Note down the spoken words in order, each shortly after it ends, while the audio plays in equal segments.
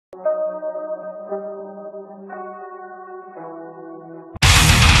Kim,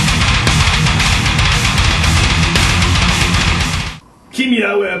 you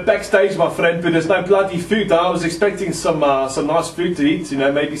know, we're backstage, my friend, but there's no bloody food. I was expecting some nice food to eat, you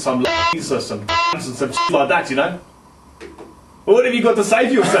know, maybe some l***s or some and some shit like that, you know. What have you got to say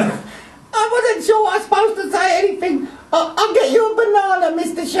for yourself? I wasn't sure I was supposed to say anything. I'll get you a banana,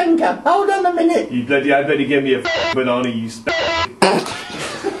 Mr. Schenker. Hold on a minute. You bloody, I better give me a banana, you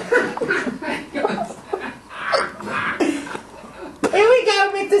Here we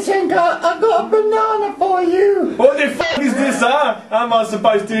go, Mr. Schenker. I've got a banana for you. What the f*** is this, huh? How am I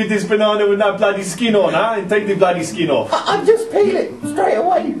supposed to eat this banana with no bloody skin on, huh? And take the bloody skin off. I'll just peel it straight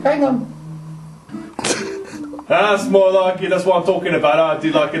away. Hang on. That's more like it. That's what I'm talking about. I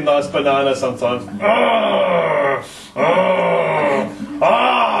do like a nice banana sometimes.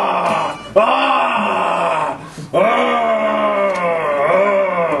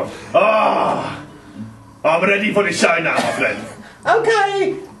 I'm ready for the show now, my friend.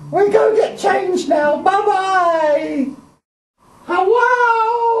 Okay, we go get changed now. Bye-bye.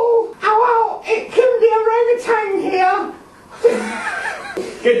 Hello? Hello, it Kim the orangutan here.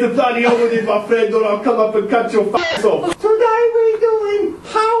 Get the bloody on with it, my friend, or I'll come up and cut your f***s off. Today we're doing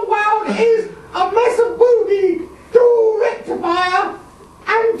How Wild Is a Mesa Boogie through Rectifier.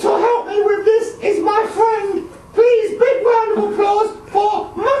 And to help me with this is my friend. Please, big round of applause for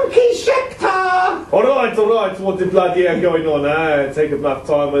Monkey Schecter. Alright, what the bloody hell going on, huh? Take enough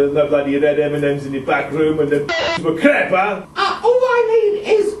time with no bloody red M&M's in the back room and the were crap, huh? All I need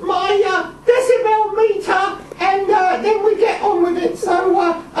is my decibel meter and then we get on with it. So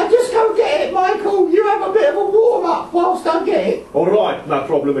I just go get it, Michael. You have a bit of a warm up whilst I get it. Alright, no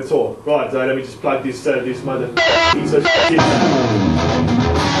problem at all. Right, let me just plug this mother piece of shit in.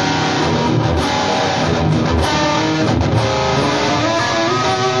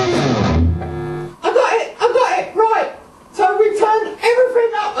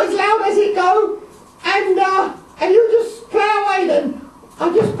 Everything up as loud as it go, and you just play away then.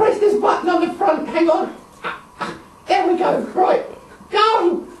 I'll just press this button on the front. Hang on. There we go. Right.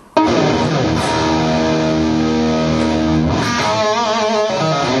 Go.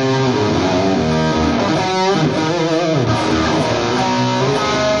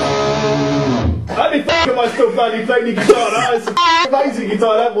 How the f*** am I still bloody playing the guitar? It's an amazing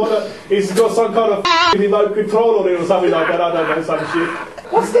guitar, that one. It's got some kind of remote control on it or something like that. I don't know, some shit.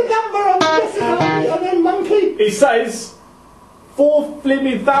 What's the number on the decibel and then, monkey? It says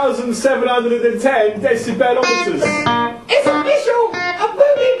 4,710 decibelometers. It's official!